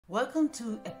Welcome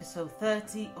to episode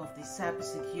 30 of the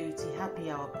Cybersecurity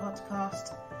Happy Hour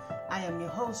podcast. I am your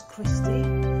host, Christie,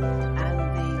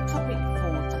 and the topic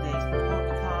for today's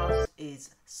podcast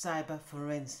is cyber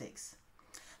forensics.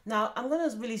 Now, I'm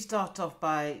going to really start off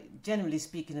by generally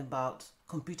speaking about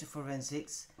computer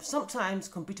forensics. Sometimes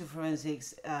computer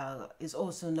forensics is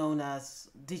also known as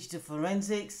digital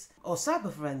forensics or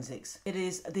cyber forensics. It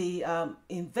is the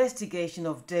investigation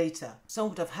of data. Some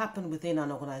would have happened within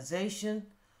an organization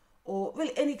or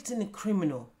really anything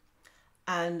criminal,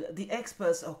 and the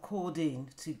experts are called in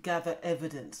to gather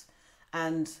evidence.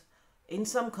 And in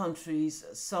some countries,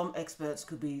 some experts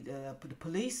could be the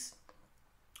police,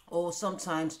 or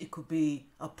sometimes it could be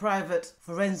a private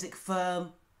forensic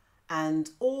firm, and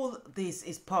all this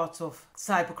is part of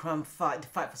cybercrime fight, the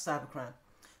fight for cybercrime.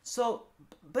 So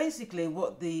basically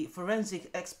what the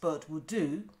forensic expert would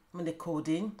do when they're called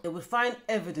in, they would find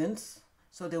evidence.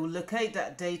 So they will locate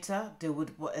that data, they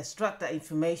would extract that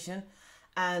information,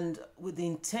 and with the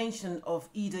intention of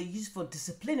either use for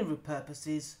disciplinary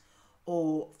purposes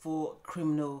or for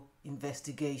criminal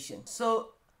investigation. So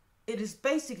it is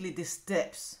basically the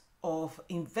steps of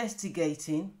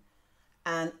investigating,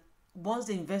 and once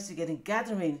they're investigating,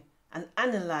 gathering and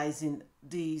analyzing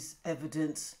these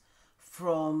evidence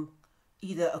from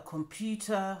either a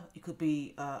computer, it could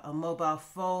be a mobile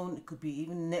phone, it could be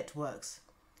even networks.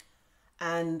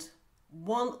 And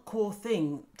one core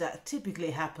thing that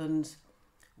typically happens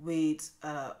with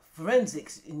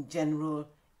forensics in general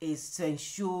is to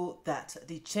ensure that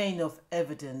the chain of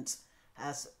evidence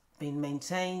has been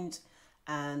maintained,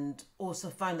 and also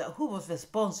find out who was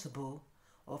responsible,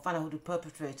 or find out who the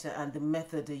perpetrator and the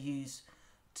method they used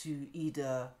to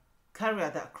either carry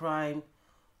out that crime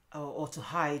or to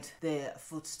hide their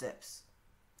footsteps.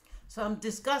 So I'm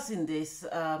discussing this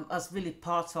as really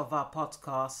part of our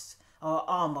podcast, our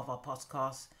arm of our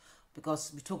podcast,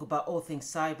 because we talk about all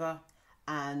things cyber,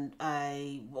 and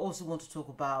I also want to talk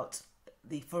about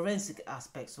the forensic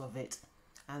aspects of it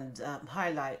and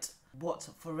highlight what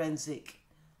forensic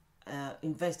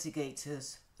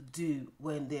investigators do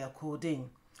when they are called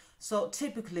in. So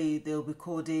typically they'll be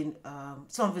called in,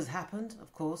 something has happened,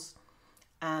 of course,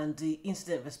 and the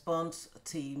incident response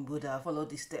team would follow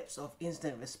the steps of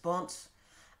incident response,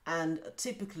 and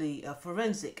typically a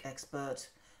forensic expert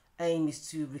aim is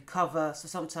to recover. So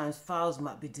sometimes files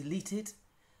might be deleted.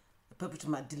 The perpetrator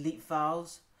might delete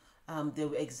files. They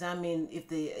will examine if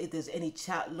there's any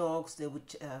chat logs. They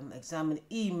would examine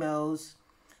emails.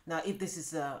 Now, if this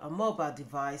is a mobile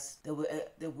device, they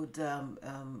would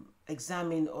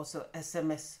examine also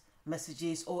SMS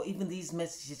messages, or even these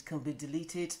messages can be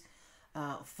deleted.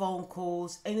 Phone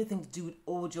calls, anything to do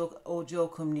with audio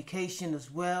communication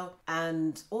as well,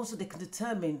 and also they can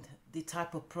determine the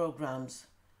type of programs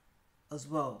as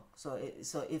well. So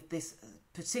if this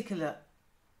particular,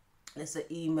 let's say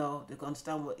email, they can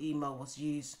understand what email was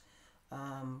used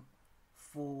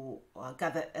for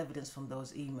gather evidence from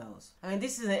those emails. I mean,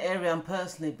 this is an area I'm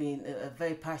personally being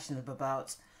very passionate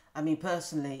about. I mean,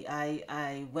 personally,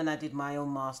 I when I did my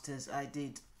own masters, I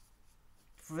did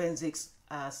forensics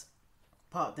as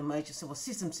part of the major, so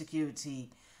system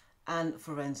security and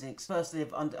forensics. Personally,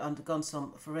 I've undergone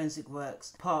some forensic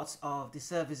works, part of the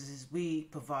services we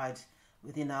provide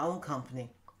within our own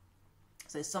company.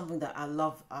 So it's something that I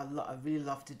really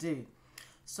love to do.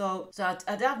 So I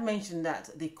have mentioned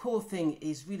that the core thing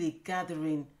is really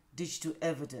gathering digital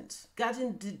evidence.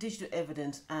 Gathering digital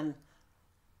evidence and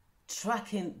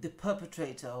tracking the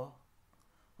perpetrator,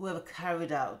 whoever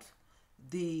carried out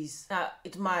these. Now,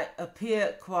 it might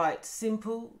appear quite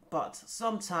simple, but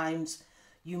sometimes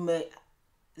the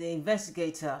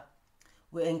investigator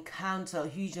will encounter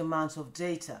huge amounts of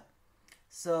data.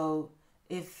 So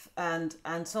and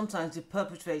sometimes the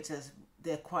perpetrators,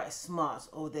 they're quite smart,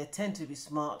 or they tend to be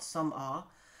smart, some are,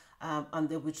 and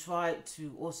they will try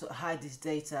to also hide this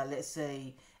data, let's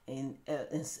say in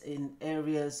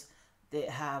areas they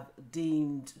have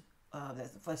deemed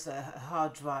first a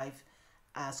hard drive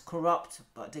as corrupt,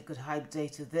 but they could hide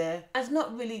data there. And it's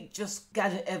not really just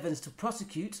gathering evidence to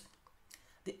prosecute.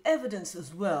 The evidence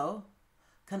as well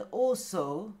can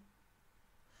also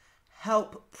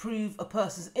help prove a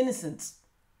person's innocence.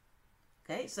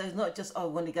 Okay, so it's not just,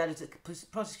 when they gather to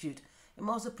prosecute, it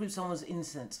must also prove someone's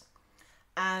innocent.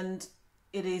 And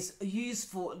it is used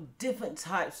for different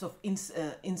types of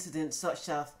incidents, such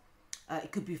as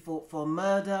it could be for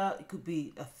murder, it could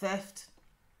be a theft,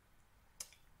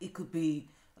 it could be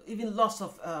even loss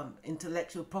of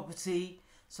intellectual property.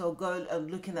 So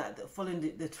looking at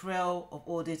following the trail of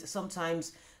audit.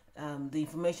 Sometimes the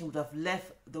information would have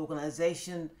left the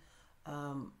organization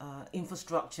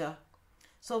infrastructure.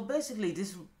 So basically,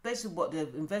 what the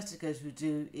investigators will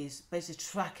do is basically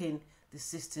tracking the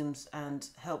systems and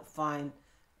help find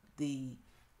the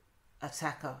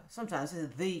attacker. Sometimes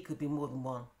it could be more than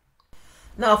one.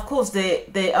 Now, of course,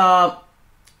 there are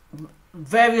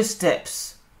various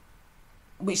steps,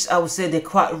 which I would say they're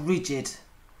quite rigid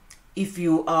if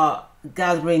you are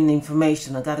gathering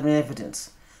information or gathering evidence.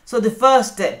 So the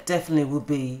first step definitely will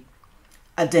be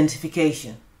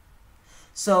identification.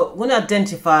 So when you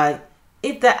identify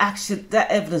if that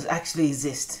evidence actually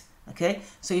exists, okay?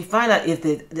 So you find out if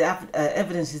the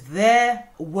evidence is there,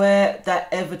 where that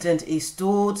evidence is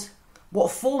stored,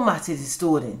 what format it is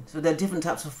stored in. So there are different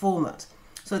types of formats.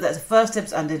 So that's the first step,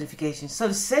 is identification. So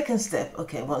the second step,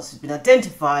 okay, once it's been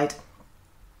identified,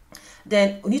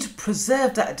 then we need to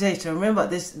preserve that data. Remember,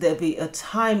 there'll be a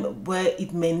time where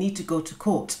it may need to go to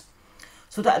court.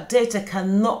 So that data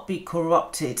cannot be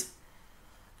corrupted,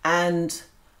 and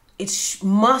it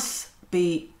must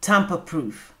be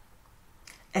tamper-proof,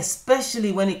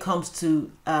 especially when it comes to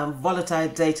volatile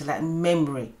data like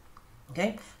memory.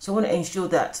 Okay, so we want to ensure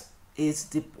that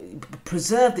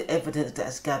preserve the evidence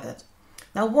that's gathered.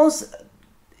 Now, once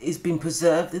it's been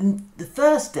preserved, then the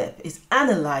third step is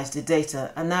analyze the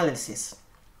data analysis.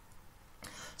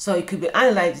 So it could be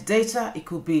analyze the data, it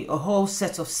could be a whole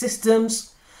set of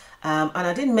systems, and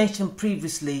I did mention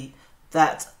previously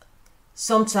that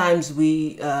sometimes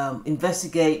we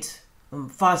investigate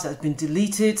files that have been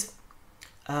deleted.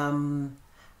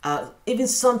 Even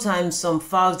sometimes some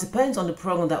files, depends on the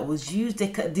program that was used,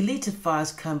 deleted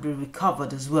files can be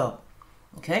recovered as well.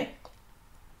 Okay.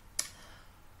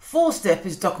 Fourth step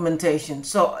is documentation.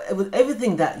 So with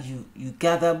everything that you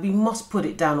gather, we must put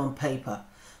it down on paper.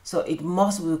 So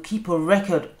we'll keep a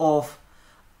record of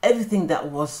everything that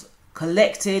was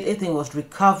collected, everything was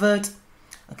recovered.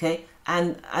 Okay.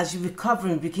 And as you recover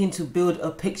and begin to build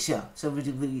a picture, so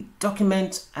we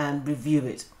document and review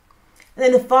it. And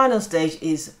then the final stage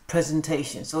is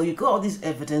presentation. So you got all this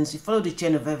evidence, you follow the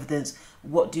chain of evidence,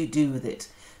 what do you do with it?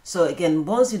 So again,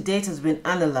 once the data has been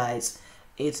analyzed,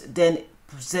 it's then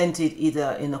presented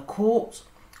either in a court,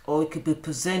 or it could be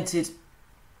presented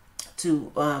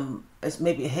to as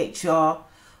maybe HR,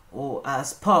 or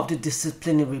as part of the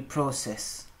disciplinary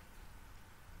process.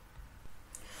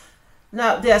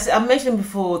 Now, I mentioned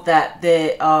before that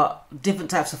there are different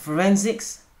types of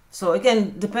forensics. So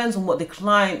again, depends on what the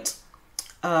client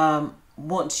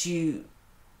wants you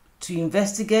to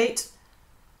investigate,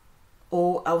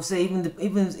 or I would say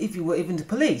even if you were the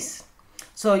police.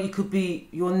 So you could be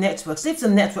your network. So if it's a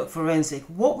network forensic,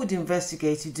 what would the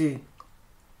investigator do?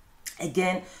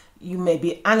 Again, you may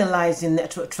be analyzing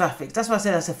network traffic. That's why I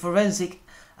said as a forensic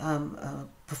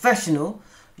professional,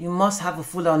 you must have a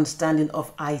full understanding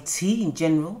of IT in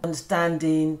general,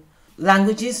 understanding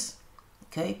languages,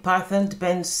 okay, Python,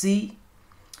 depends, C,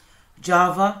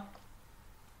 Java.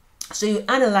 So you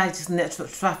analyze this network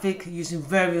traffic using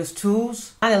various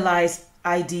tools, analyze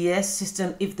IDS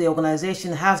system if the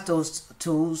organization has those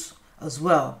tools as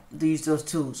well. They use those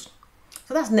tools.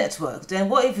 So that's network. Then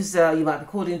what if it's, you might be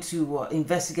called in to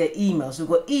investigate emails. We've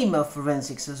got email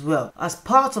forensics as well. As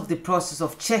part of the process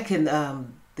of checking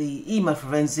the email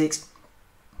forensics,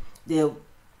 we'll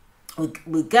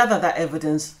gather that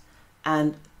evidence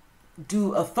and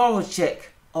do a thorough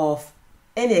check of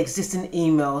any existing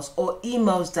emails or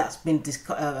emails that's been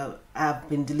have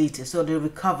been deleted. So they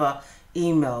recover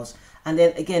emails, and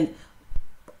then again,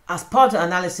 as part of the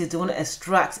analysis, they want to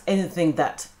extract anything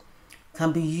that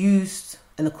can be used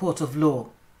in the court of law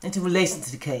into relation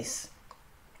to the case.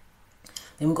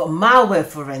 Then we've got malware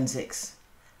forensics.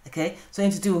 Okay, so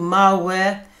anything to do with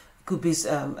malware. It could be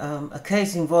a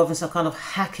case involving some kind of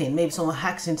hacking. Maybe someone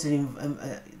hacks into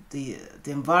the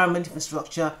environment,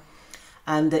 infrastructure,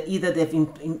 and either they've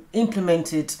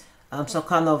implemented some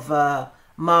kind of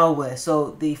malware.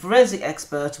 So the forensic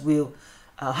expert will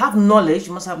have knowledge.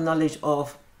 You must have knowledge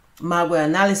of malware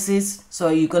analysis. So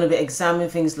you're going to be examining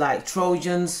things like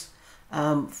Trojans,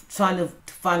 trying to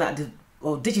find out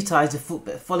or digitize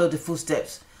follow the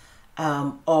footsteps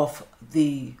of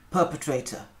the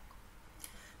perpetrator.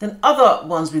 Then other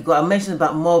ones we've got, I mentioned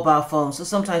about mobile phones. So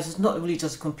sometimes it's not really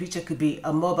just a computer, it could be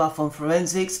a mobile phone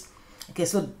forensics. Okay,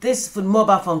 so this for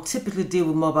mobile phone, typically deal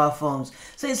with mobile phones.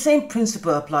 So the same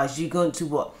principle applies. You're going to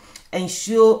what?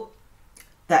 Ensure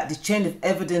that the chain of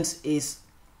evidence is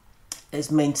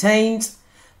maintained,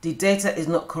 the data is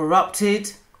not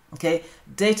corrupted. Okay,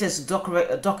 data is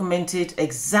documented,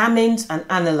 examined, and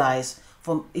analyzed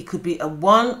from, it could be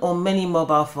one or many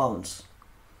mobile phones.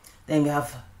 Then we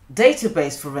have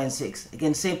database forensics.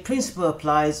 Again, same principle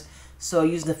applies. So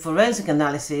using the forensic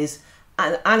analysis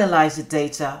and analyze the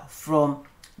data from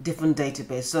different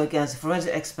databases. So again, as a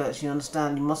forensic expert, you must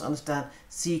understand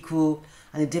SQL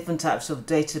and the different types of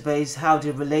database, how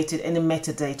they're related, any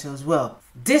metadata as well.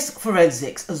 Disk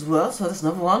forensics as well, so that's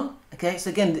another one. Okay, so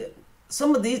again,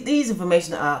 some of these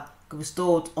information are can be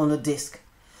stored on a disk.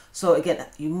 So again,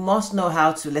 you must know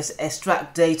how to, let's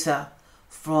extract data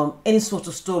from any sort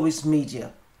of storage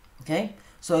media. Okay,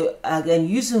 so again,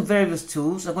 using various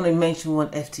tools, I'm going to mention one: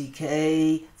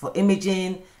 FTK for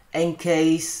imaging,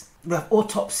 EnCase. We have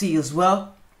autopsy as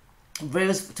well.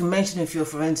 Various, to mention a few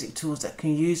forensic tools that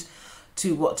can use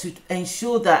to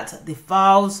ensure that the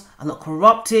files are not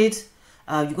corrupted.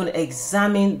 You're going to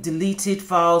examine deleted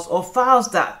files or files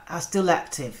that are still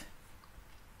active.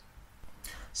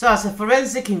 So as a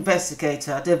forensic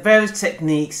investigator, there are various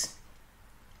techniques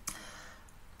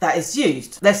that is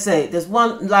used. Let's say there's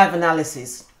one live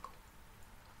analysis.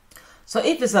 So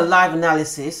if it's a live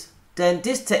analysis, then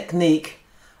this technique,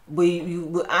 you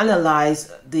will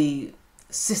analyze the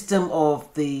system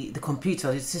of the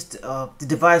computer, the system, the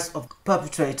device of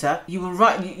perpetrator. You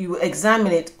will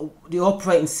examine it, the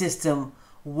operating system,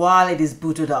 while it is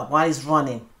booted up, while it's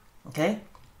running. Okay.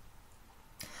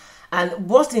 And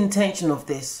what's the intention of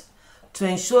this? To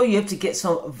ensure you're able to get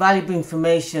some valuable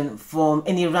information from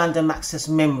any random access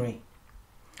memory.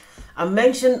 I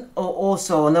mentioned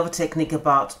also another technique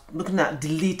about looking at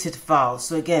deleted files.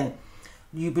 So again,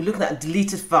 you'll be looking at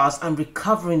deleted files and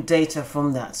recovering data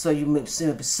from that. So you may be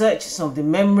searching some of the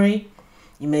memory,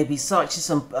 you may be searching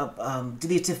some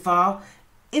deleted file.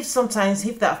 If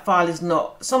that file is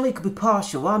not, something could be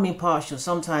partial. What I mean partial,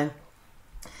 sometimes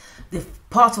the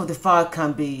part of the file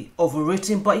can be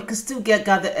overwritten, but you can still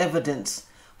gather evidence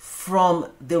from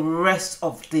the rest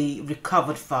of the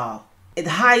recovered file. It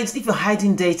hides, if you're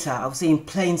hiding data, I would say in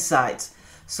plain sight.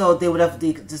 So they would have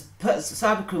the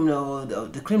cyber criminal or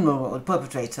the criminal or the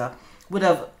perpetrator would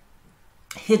have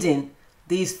hidden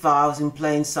these files in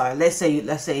plain sight. Let's say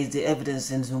the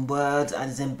evidence is in Word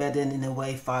and is embedded in a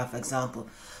WAV file, for example.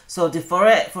 So the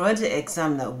forensic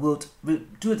examiner would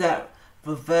do that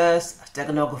reverse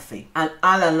steganography and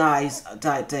analyze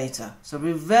that data. So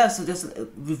just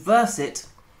reverse it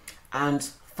and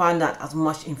find out as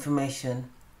much information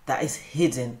that is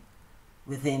hidden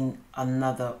within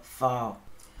another file.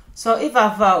 So if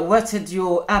I've whetted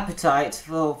your appetite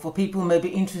for people who may be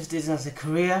interested as a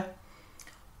career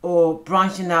or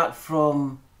branching out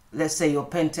from, let's say, your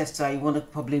pen tester, you want to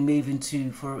probably move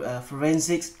into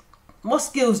forensics, what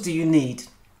skills do you need?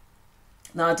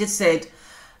 Now, I did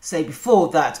say before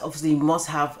that obviously you must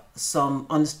have some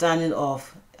understanding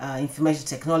of information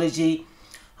technology,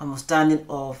 understanding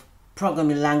of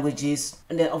programming languages,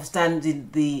 and then understanding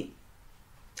the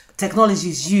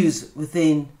technologies used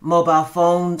within mobile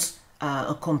phones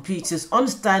and computers,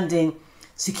 understanding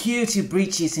security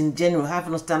breaches in general, have to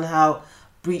understand how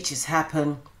breaches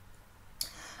happen.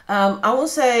 I won't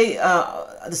say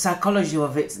the psychology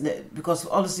of it, because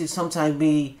obviously sometimes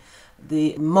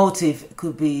the motive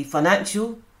could be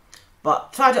financial,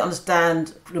 but try to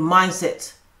understand the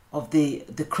mindset of the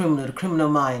criminal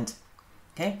mind.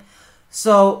 Okay,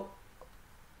 so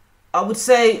I would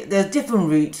say there's different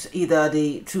routes, either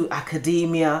through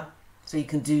academia, so you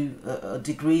can do a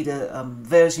degree. The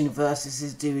various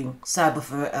universities doing cyber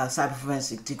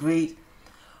forensic degree,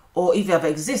 or if you have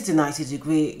an existing IT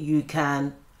degree, you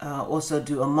can also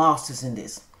do a master's in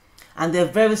this. And there are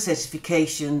various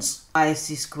certifications,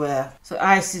 ISC². So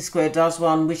ISC² does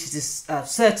one, which is this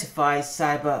certified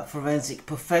cyber forensic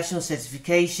professional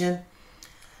certification,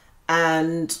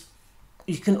 and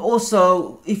you can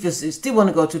also, if you still want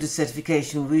to go to the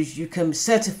certification route, you can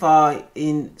certify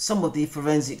in some of the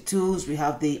forensic tools. We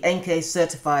have the NK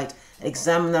Certified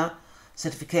Examiner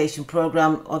Certification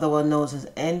Program, otherwise known as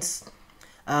ENS.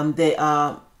 There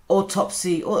are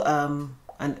autopsy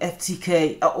and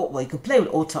FTK. Well, you can play with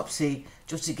autopsy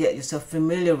just to get yourself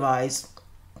familiarized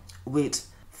with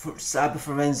cyber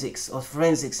forensics or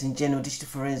forensics in general, digital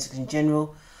forensics in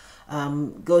general.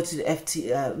 Go to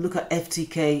the look at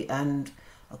FTK and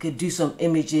do some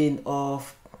imaging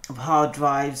of hard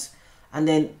drives, and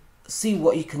then see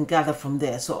what you can gather from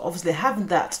there. So obviously having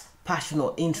that passion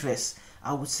or interest,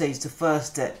 I would say, is the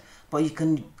first step. But you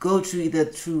can go through either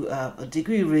through a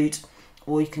degree route,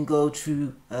 or you can go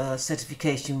through a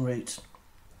certification route.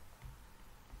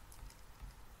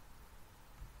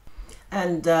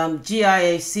 And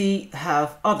GIAC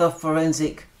have other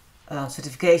forensic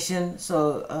certification.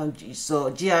 So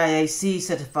GIAC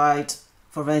Certified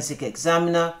Forensic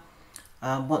Examiner.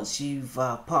 Once you've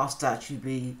passed that, you'll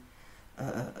be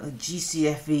a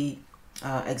GCFE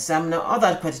examiner. Other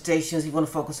accreditations, if you want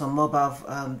to focus on mobile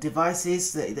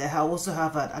devices, they also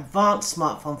have an advanced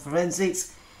smartphone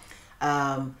forensics,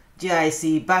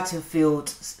 GIC,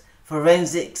 battlefield,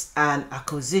 forensics and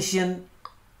acquisition.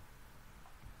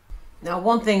 Now,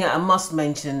 one thing I must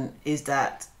mention is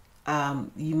that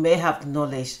you may have the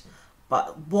knowledge,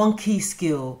 but one key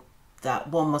skill that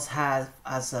one must have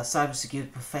as a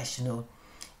cybersecurity professional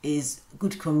is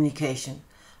good communication,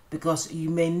 because you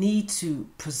may need to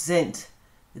present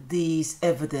these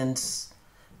evidence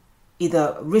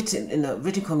either written in a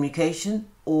written communication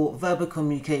or verbal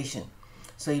communication.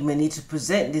 So you may need to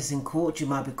present this in court. You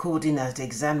might be called in as the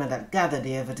examiner that gathered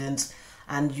the evidence,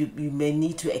 and you may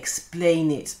need to explain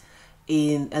it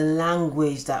in a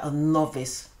language that a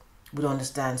novice would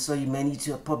understand. So you may need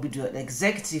to probably do an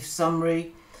executive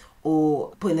summary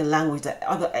or put in a language that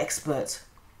other experts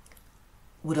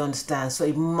would understand. So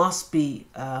it must be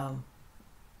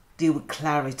deal with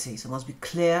clarity. So it must be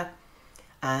clear,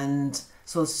 and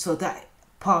so that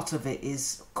part of it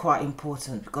is quite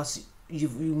important, because you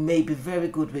may be very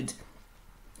good with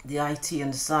the IT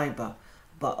and the cyber,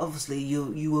 but obviously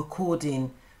you were called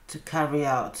in to carry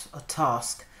out a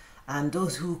task, and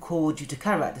those who called you to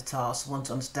carry out the task want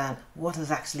to understand what has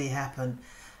actually happened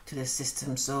to the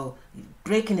system. So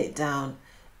breaking it down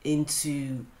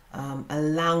into a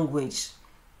language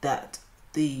that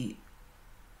the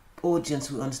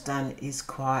audience will understand is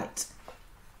quite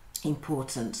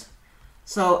important.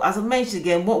 So as I mentioned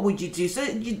again, what would you do? So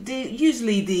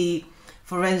usually the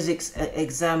forensics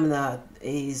examiner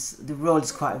the role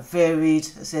is quite varied,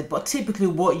 I said, but typically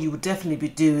what you would definitely be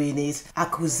doing is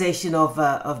acquisition of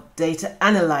data,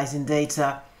 analyzing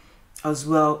data as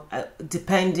well,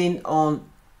 depending on,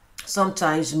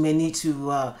 sometimes you may need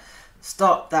to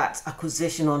start that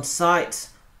acquisition on site,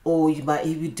 or you might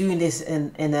be doing this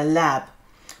in a lab.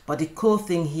 But the core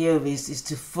thing here is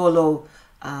to follow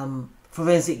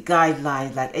forensic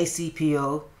guidelines like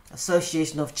ACPO,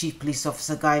 Association of Chief Police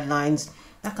Officer guidelines.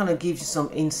 That kind of gives you some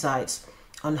insights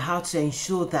on how to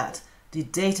ensure that the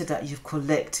data that you've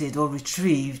collected or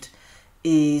retrieved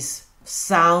is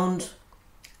sound,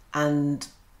 and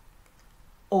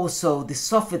also the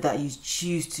software that you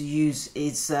choose to use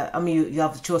is, you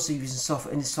have the choice of using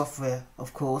any software,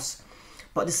 of course,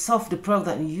 but the program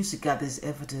that you use to gather this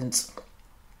evidence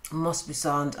must be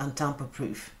sound and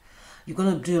tamper-proof. You're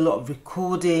going to do a lot of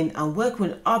recording and working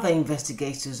with other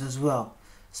investigators as well.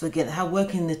 So again,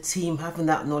 working in the team, having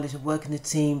that knowledge of working in the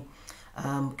team,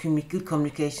 good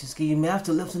communication skill. You may have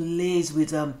to liaise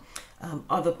with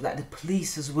other, like the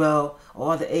police as well,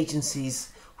 or other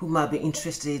agencies who might be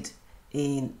interested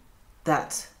in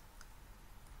that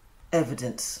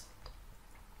evidence.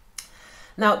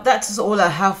 Now, that's all I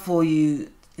have for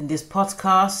you in this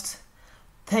podcast.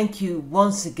 Thank you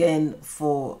once again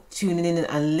for tuning in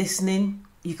and listening.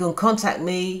 You can contact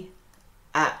me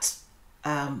at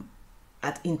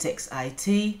Intex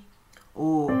IT,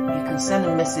 or you can send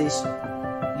a message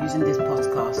using this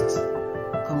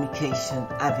podcast communication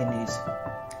avenues.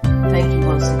 Thank you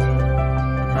once again,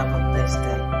 and have a blessed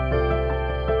day.